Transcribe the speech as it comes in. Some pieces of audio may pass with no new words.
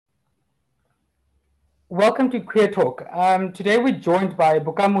Welcome to Queer Talk. Today we're joined by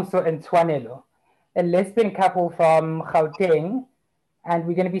Bokamoso and Tshoanelo, a lesbian couple from Gauteng, and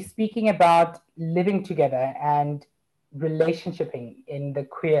we're going to be speaking about living together and relationshiping in the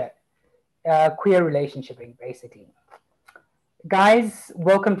queer relationshiping, basically. Guys,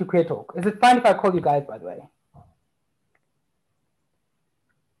 welcome to Queer Talk. Is it fine if I call you guys, by the way?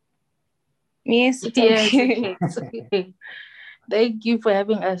 Yes, it's Yes, okay. okay. It's okay. Thank you for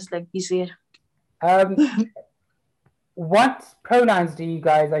having us, like you said. Um, what pronouns do you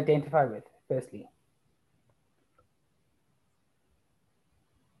guys identify with, firstly?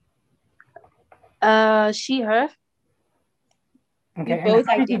 She, her. We Okay, both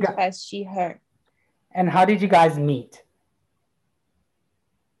identify as she, her. and how did you guys meet?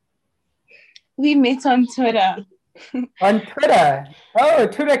 We met on Twitter. On Twitter. Oh,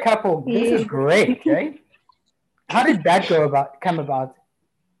 Twitter couple. This is great, right? How did that come about?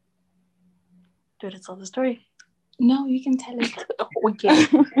 Do you tell the story? No, you can tell it. Okay.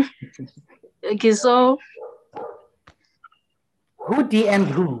 Okay, so Who DM'd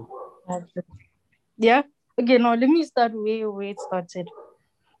who? yeah. Okay, now let me start where it started.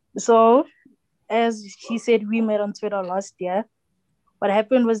 So as she said, we met on Twitter last year. What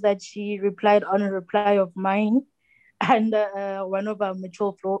happened was that she replied on a reply of mine and one of our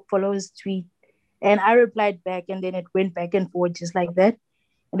mutual followers tweet. And I replied back, and then it went back and forth just like that.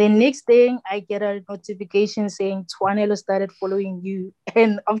 And then next thing, I get a notification saying Tshoanelo started following you.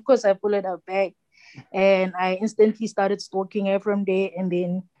 And of course, I followed her back. And I instantly started stalking her from there. And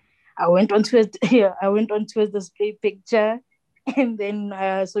then I went onto her, yeah, I went onto her display picture and then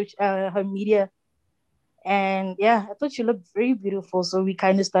her media. And yeah, I thought she looked very beautiful. So we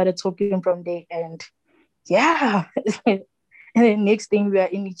kind of started talking from there. And yeah. And then next thing, we are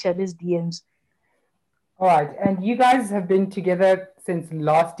in each other's DMs. All right, and you guys have been together since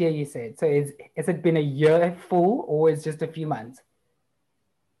last year, you said. So has it been a year full or is just a few months?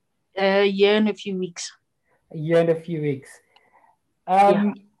 A year and a few weeks. A year and a few weeks.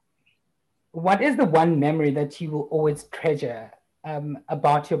 Yeah. What is the one memory that you will always treasure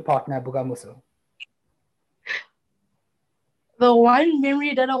about your partner, Bokamoso? The one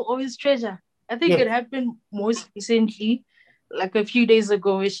memory that I'll always treasure. I think Yes. it happened most recently, like a few days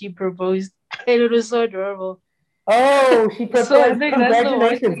ago, where she proposed, and it was so adorable. Oh, she So I proposed. think that's the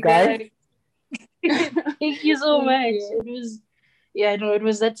one Congratulations, thing guys. thank you so Thank much. you. It was, yeah, no, it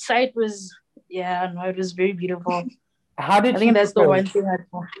was that sight was, yeah, no, it was very beautiful. How did I she think that's the propose? one thing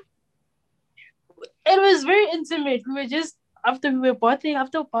it was very intimate. We were just after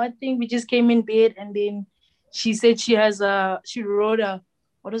partying, we just came in bed, and then she said she wrote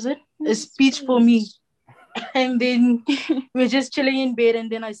what is it? A speech for me. And then we were just chilling in bed,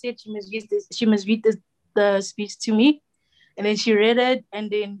 and then I said she must read the speech to me. And then she read it, and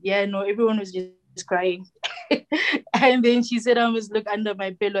then yeah, no, everyone was just crying. And then she said I must look under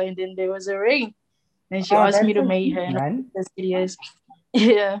my pillow, and then there was a ring. And she Oh, asked me that's to so marry her, sweet, and I man. said yes.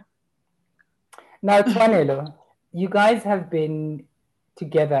 Yeah. Now, Tshoanelo, you guys have been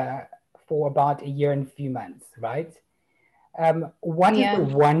together for about a year and a few months, right? What is the Yeah.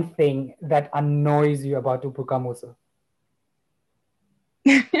 one thing that annoys you about Bokamoso?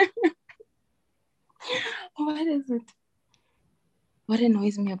 What is it? What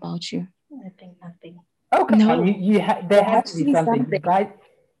annoys me about you? I think nothing. Oh, come on, No, there there has has to to be be something. You something. guys,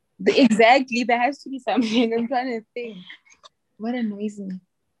 Exactly, there has to be something. I'm trying to think. What annoys me?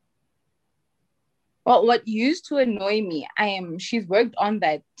 Well, what used to annoy me, she's worked on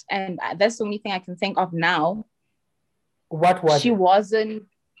that, and that's the only thing I can think of now. what was She it? wasn't,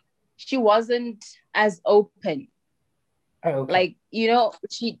 she wasn't as open. Oh, okay. Like,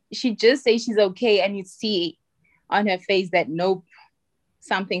 she just say she's okay, and you see on her face that nope,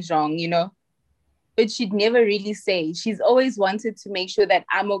 something's wrong. But she'd never really say. She's always wanted to make sure that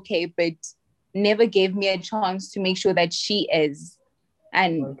I'm okay, but never gave me a chance to make sure that she is.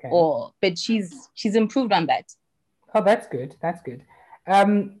 Okay. But she's improved on that. Oh, that's good. That's good.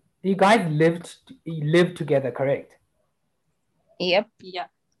 You guys lived together, correct? Yep. Yeah.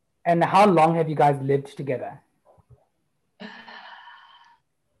 And how long have you guys lived together?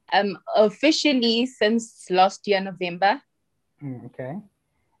 Officially since last year November, Okay. And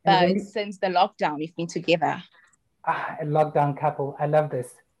but when since the lockdown we've been together. a lockdown couple. I love this.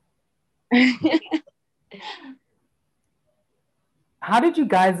 How did you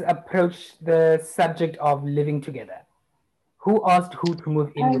guys approach the subject of living together? Who asked who to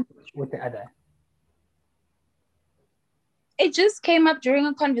move in with the other? It just came up during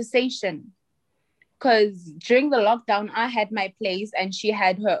a conversation, because during the lockdown I had my place and she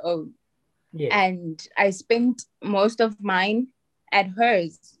had her own, Yes. and I spent most of mine at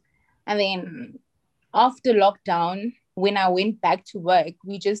hers. And then After lockdown, when I went back to work,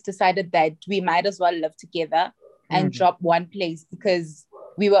 we just decided that we might as well live together and drop one place because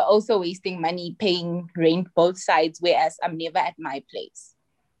we were also wasting money paying rent both sides, whereas I'm never at my place.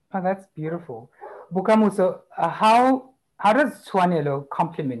 Oh, that's beautiful. Bokamoso, how does Tshoanelo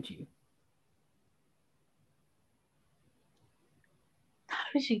compliment you? How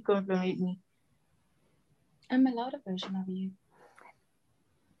does she compliment me? I'm a louder version of you.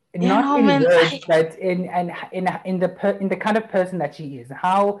 Not in words, but in the kind of person that she is.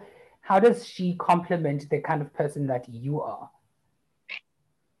 How does she compliment the kind of person that you are?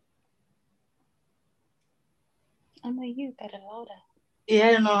 I'm a you, but louder.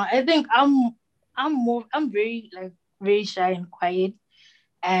 Yeah, no, I think I'm very shy and quiet,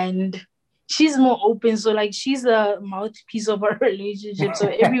 and she's more open. So like she's a mouthpiece of our relationship. So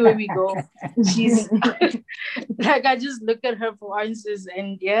everywhere we go, she's like I just look at her for answers,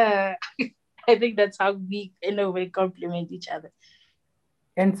 and yeah, I think that's how we in a way complement each other.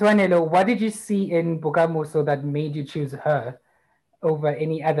 And Tshoanelo, what did you see in Bokamoso that made you choose her over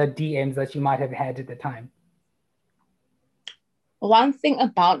any other DMs that you might have had at the time? One thing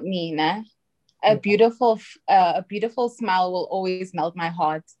about me, a beautiful smile will always melt my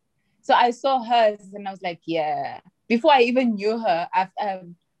heart. So I saw hers and I was like, yeah. Before I even knew her,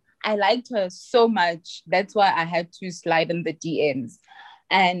 I liked her so much. That's why I had to slide in the DMs.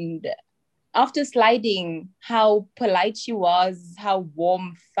 And after sliding, how polite she was, how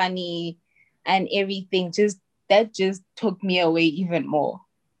warm, funny, and everything, that just took me away even more.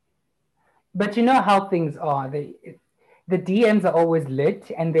 But you know how things are. The DMs are always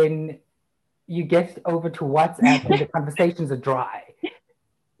lit, and then you get over to WhatsApp and the conversations are dry.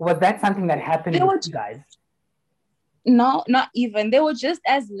 Was that something that happened with you guys? No, not even. They were just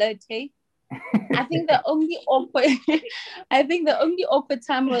as lit, hey? I think the only awkward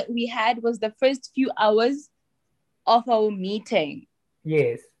time we had was the first few hours of our meeting.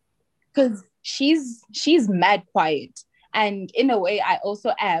 Yes. Because she's mad quiet. And in a way, I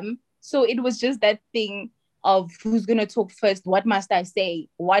also am. So it was just that thing of who's gonna talk first, what must I say?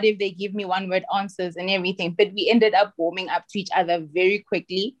 What if they give me one word answers and everything? But we ended up warming up to each other very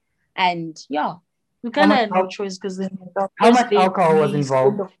quickly. And yeah. We kind of had no choice because how much alcohol was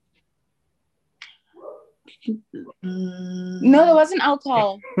involved? No, there wasn't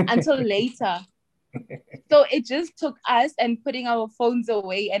alcohol until later. So it just took us and putting our phones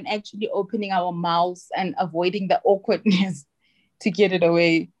away and actually opening our mouths and avoiding the awkwardness to get it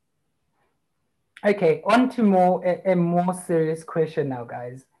away. Okay, on to a more serious question now,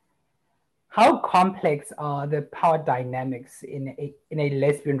 guys. How complex are the power dynamics in a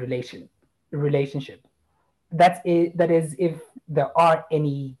lesbian relationship? That is, if there are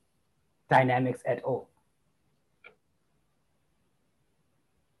any dynamics at all.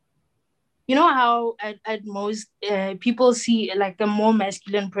 You know how at most people see like a more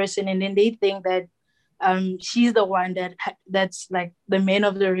masculine person and then they think that she's the one that's like the man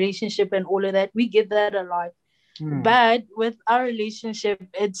of the relationship and all of that. We get that a lot. But with our relationship,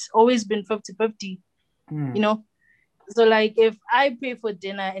 it's always been 50-50, you know? So like if I pay for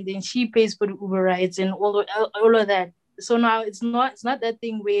dinner and then she pays for the Uber rides and all of that. So now it's not that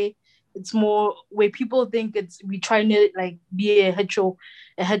thing where it's more where people think we trying to like be a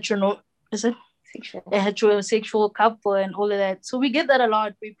is it? A heterosexual couple and all of that. So we get that a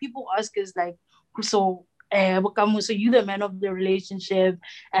lot where people ask us like, so Bokamoso, you the man of the relationship?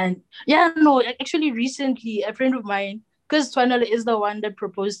 And yeah, no, actually recently a friend of mine, because Tshoanelo is the one that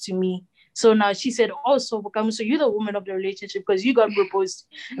proposed to me. So now she said, oh, so Bokamoso, you're the woman of the relationship because you got proposed.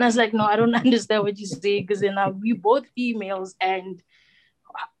 And I was like, no, I don't understand what you say because then now we both females and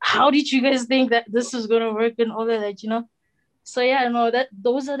how did you guys think that this is gonna work and all of that, you know? So yeah, no,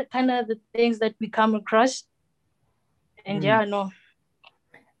 those are the kind of the things that we come across. And yeah, no.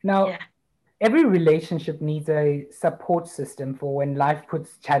 Now, every relationship needs a support system for when life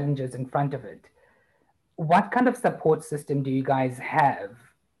puts challenges in front of it. What kind of support system do you guys have?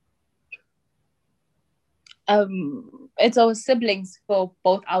 It's our siblings for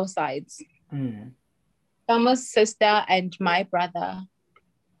both our sides. Thomas' sister and my brother.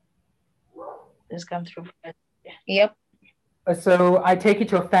 Just come through. Yep. So I take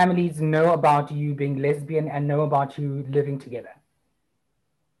it your families know about you being lesbian and know about you living together.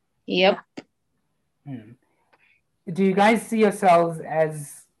 Yep. Do you guys see yourselves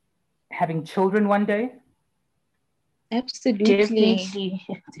as having children one day? Absolutely.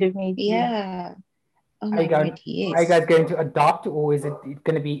 Definitely. Yeah. Oh my God, yes. Are you guys going to adopt or is it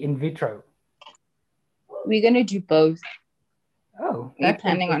going to be in vitro? We're going to do both. Oh, we're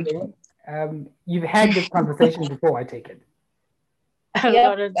planning on. You've had this conversation before, I take it. A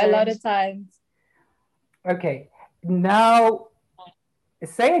lot of times. Okay. Now,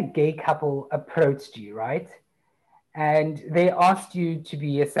 say a gay couple approached you, right? And they asked you to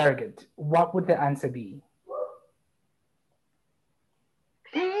be a surrogate. What would the answer be?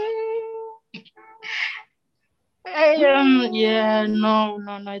 Yeah, no,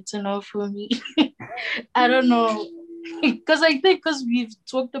 no, no, it's enough for me. I don't know. Because I think because we've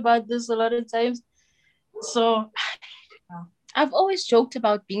talked about this a lot of times. So I've always joked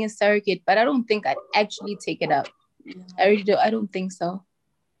about being a surrogate, but I don't think I'd actually take it up. I really do. I don't think so.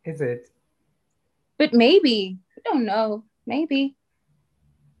 Is it? But maybe. I don't know. Maybe.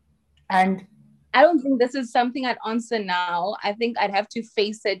 And I don't think this is something I'd answer now. I think I'd have to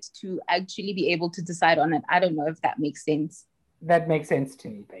face it to actually be able to decide on it. I don't know if that makes sense. that makes sense to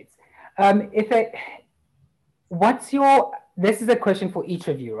me, Bates. If I, what's your, this is a question for each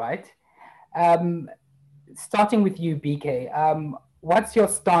of you, right? Um, Starting with you, BK. What's your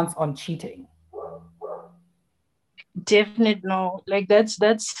stance on cheating? definite no. Like that's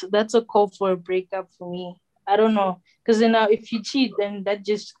a call for a breakup for me. I don't know. Because if you cheat, then that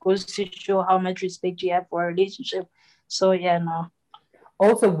just goes to show how much respect you have for a relationship. So yeah, no.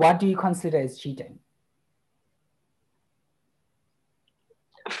 Also, what do you consider as cheating?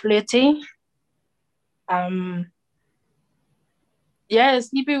 Flirting. Um yeah,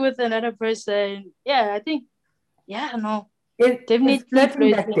 sleeping with another person. Yeah, I think no. Is Definitely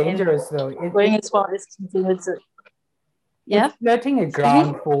flirting that flirting and dangerous though? going as far as cheating with it. Is Yeah. flirting a Excuse me?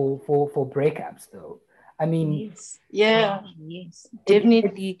 ground for breakups though? I mean, Yes. Yeah, Yes. it's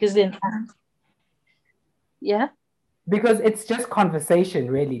definitely. Because then yeah. because it's just conversation,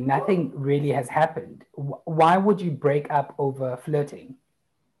 really. Nothing really has happened. Why would you break up over flirting?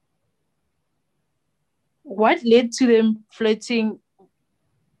 What led to them flirting?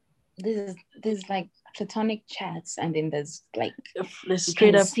 There's like platonic chats, and then there's like you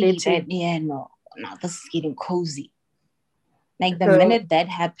Straight can up see flirting. that no, this is getting cozy. Like the So, minute that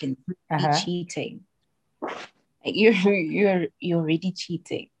happens, you're uh-huh. cheating. Like you're already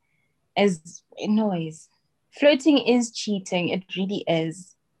cheating. As anyways, flirting is cheating. It really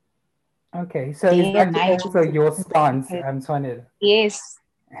is. Okay, so is Day and that night. also your stance, Tshoanelo? Yes.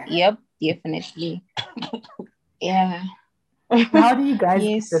 Yep. Definitely. Yeah. How do you guys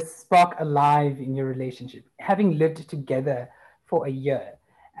keep the Yes. spark alive in your relationship? Having lived together for a year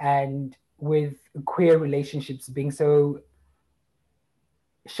and with queer relationships being so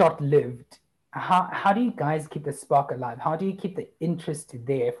short-lived, how do you guys keep the spark alive? How do you keep the interest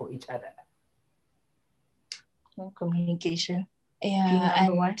there for each other? Communication being Yeah.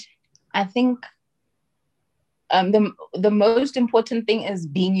 number one. And I think the most important thing is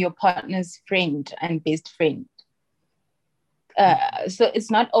being your partner's friend and best friend. So it's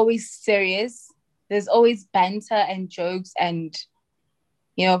not always serious. There's always banter and jokes and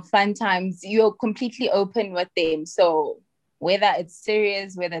fun times. You're completely open with them. So whether it's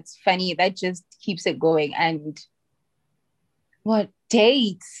serious, whether it's funny, that just keeps it going. And what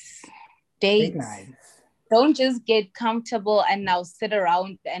Very dates. nice. Don't just get comfortable and now sit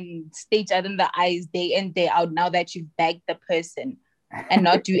around and stare each other in the eyes day in, day out now that you've bagged the person and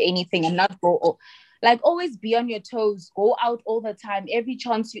not do anything and not go like always be on your toes, go out all the time, every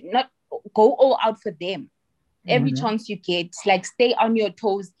chance you not go all out for them, every Mhm. chance you get, like stay on your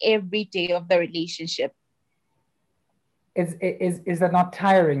toes every day of the relationship. Is that not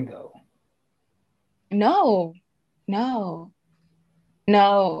tiring though? No, no,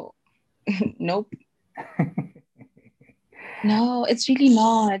 no, nope, no, it's really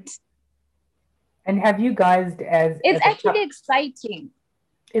not. And have you guys It's as a actually couple, exciting.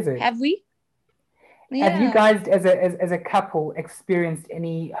 is it? Have we? Have you Yeah. guys as a couple experienced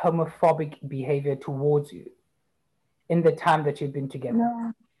any homophobic behavior towards you in the time that you've been together?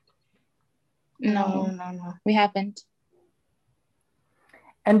 No, No, no, no, no. we haven't.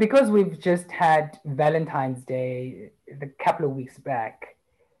 And because we've just had Valentine's Day a couple of weeks back,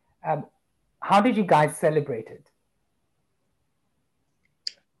 um, how did you guys celebrate it?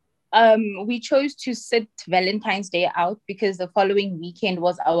 We chose to sit Valentine's Day out because the following weekend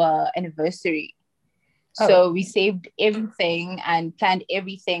was our anniversary. Oh, So we saved everything and planned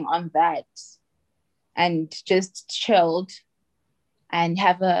everything on that and just chilled and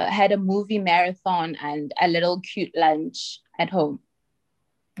had a movie marathon and a little cute lunch at home.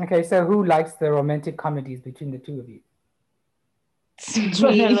 okay. So who likes the romantic comedies between the two of you? It's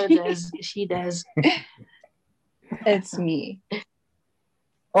Tshoanelo me. does. She does. It's me.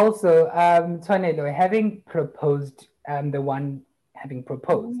 Also, Tshoanelo, having proposed, the one having Oh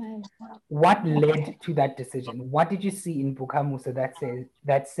proposed, my God. what led to that decision? What did you see in Bokamoso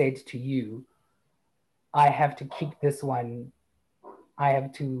that said to you, I have to keep this one, I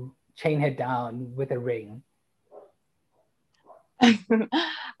have to chain her down with a ring?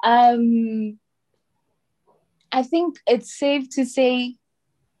 I think it's safe to say,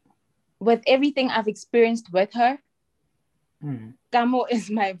 with everything I've experienced with her, Kamo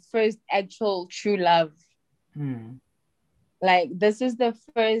is my first actual true love. Like, this is the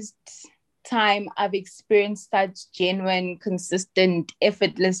first time I've experienced such genuine, consistent,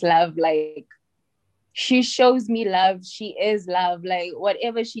 effortless love. Like, she shows me love. She is love. Like,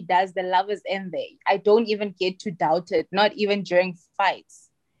 whatever she does, the love is in there. I don't even get to doubt it, not even during fights.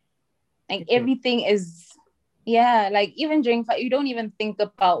 Like, everything is, like, even during fight, you don't even think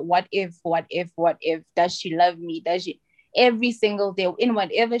about what if, does she love me? Does she? Every single day, in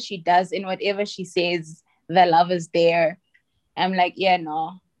whatever she does, in whatever she says, the love is there. I'm like,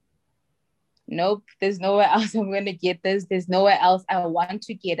 nope, there's nowhere else I'm going to get this. There's nowhere else I want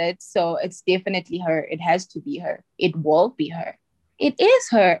to get it. So it's definitely her. It has to be her. It will be her. It is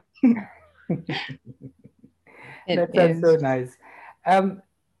her. That sounds so nice.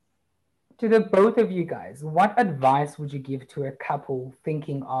 To the both of you guys, what advice would you give to a couple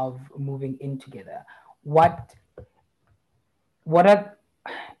thinking of moving in together? What are,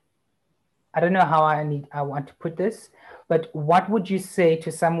 I don't know how I want to put this, but what would you say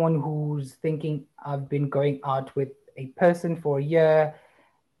to someone who's thinking, I've been going out with a person for a year,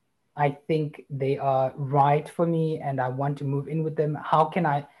 I think they are right for me and I want to move in with them? How can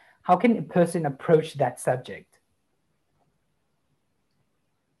a person approach that subject?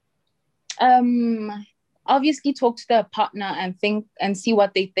 Obviously talk to their partner and think and see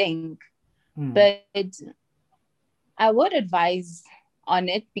what they think. But I would advise on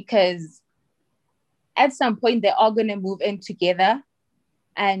it, because at some point they are going to move in together,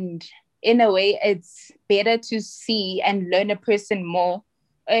 and in a way it's better to see and learn a person more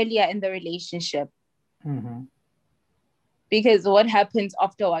earlier in the relationship. Because what happens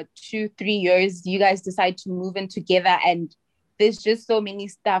after 2-3 years, you guys decide to move in together, and there's just so many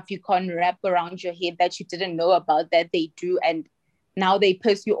stuff you can't wrap around your head that you didn't know about that they do, and now they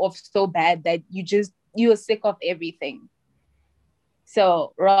piss you off so bad that you're sick of everything.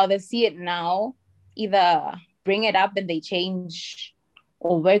 So rather see it now, either bring it up and they change,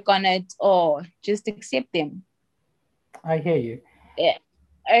 or work on it, or just accept them. I hear you.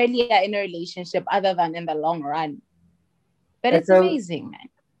 Earlier in a relationship other than in the long run. But it's amazing, man.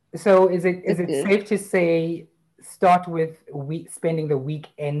 So is it safe to say start with spending the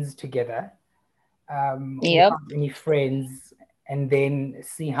weekends together without any friends, and then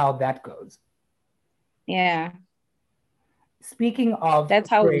see how that goes? Yeah. Speaking of that's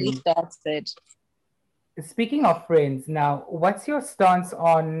how friends, we started. Speaking of friends, now what's your stance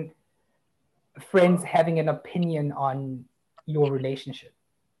on friends having an opinion on your relationship?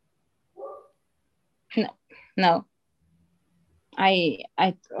 No. I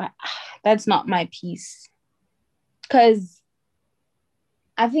that's not my piece. Because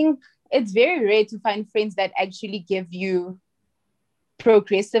I think it's very rare to find friends that actually give you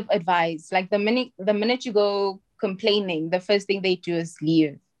progressive advice. Like the minute you go complaining, the first thing they do is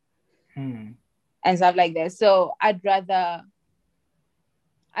leave. And stuff like that. So I'd rather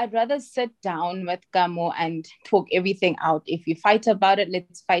sit down with Kamo and talk everything out. If we fight about it,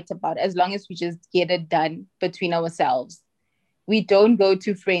 let's fight about it, as long as we just get it done between ourselves. We don't go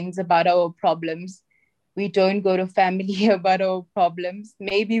to friends about our problems. We don't go to family about our problems.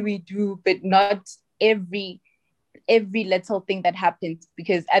 Maybe we do, but not every little thing that happens,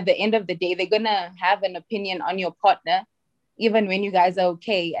 because at the end of the day, they're gonna have an opinion on your partner, even when you guys are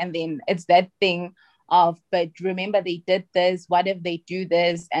okay. And then it's that thing of, but remember they did this, what if they do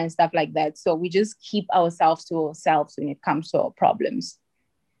this, and stuff like that. So we just keep ourselves to ourselves when it comes to our problems.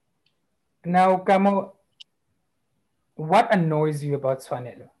 Now, Kamo, what annoys you about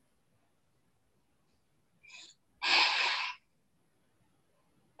Tshoanelo?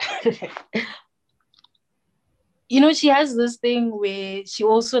 She has this thing where she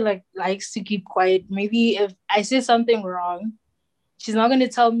also likes to keep quiet. Maybe if I say something wrong, she's not going to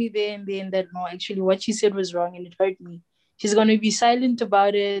tell me there and then that, no, actually what she said was wrong and it hurt me. She's going to be silent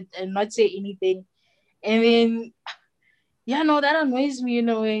about it and not say anything. And then, that annoys me in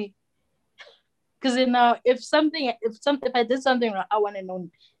a way. Because now, if I did something wrong, I want to know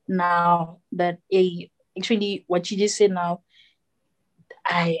now that, actually what you just said now,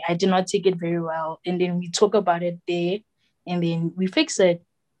 I did not take it very well. And then we talk about it there and then we fix it.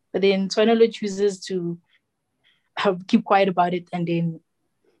 But then Tshoanelo chooses to keep quiet about it, and then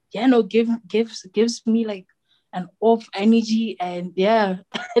gives me like an off energy. And I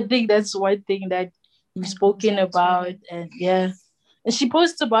think that's one thing that we've spoken about. And and she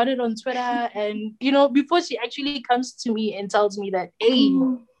posts about it on Twitter, and before she actually comes to me and tells me that, hey,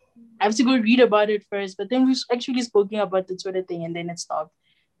 I have to go read about it first. But then we actually spoken about the Twitter thing, and then it stopped.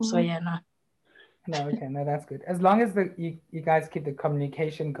 So yeah, no. No, okay, no, that's good. As long as you guys keep the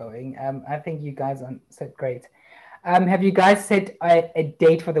communication going, I think you guys are set great. Have you guys set a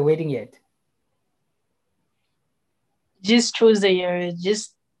date for the wedding yet? Just chose the year,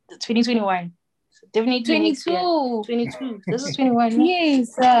 just 2021. So definitely next year. 22. 22. This is 21. No?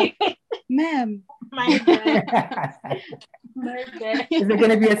 Yes, ma'am. My bad. My bad. Is it going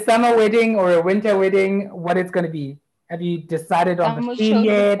to be a summer wedding or a winter wedding? What it's going to be? Have you decided on the Gamo theme chose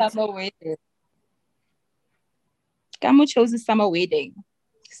the yet? summer wedding. Gamo chose a summer wedding.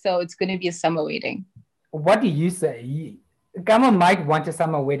 So it's going to be a summer wedding. What do you say? Gama might want a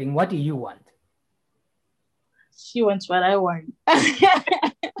summer wedding. What do you want? She wants what I want.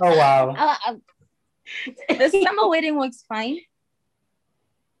 Oh, wow. The summer wedding works fine.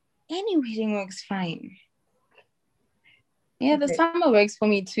 Any wedding works fine. Yeah, the summer works for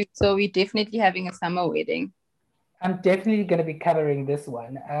me too. So we're definitely having a summer wedding. I'm definitely going to be covering this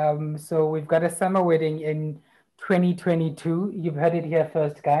one. So we've got a summer wedding in 2022. You've heard it here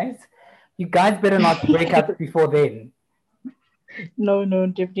first, guys. You guys better not break up before then. No,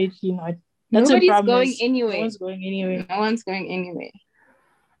 definitely not. That's Nobody's a promise. going anywhere. No one's going anywhere. No one's going anywhere.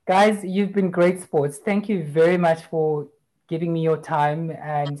 Guys, you've been great sports. Thank you very much for giving me your time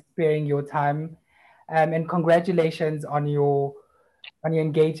and sparing your time. And congratulations on your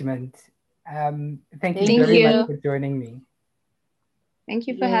engagement. Thank you Thank very you. much for joining me. Thank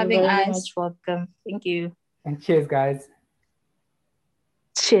you for You're having very us. much welcome. Thank you. And cheers, guys.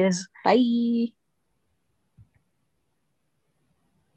 Cheers. Bye.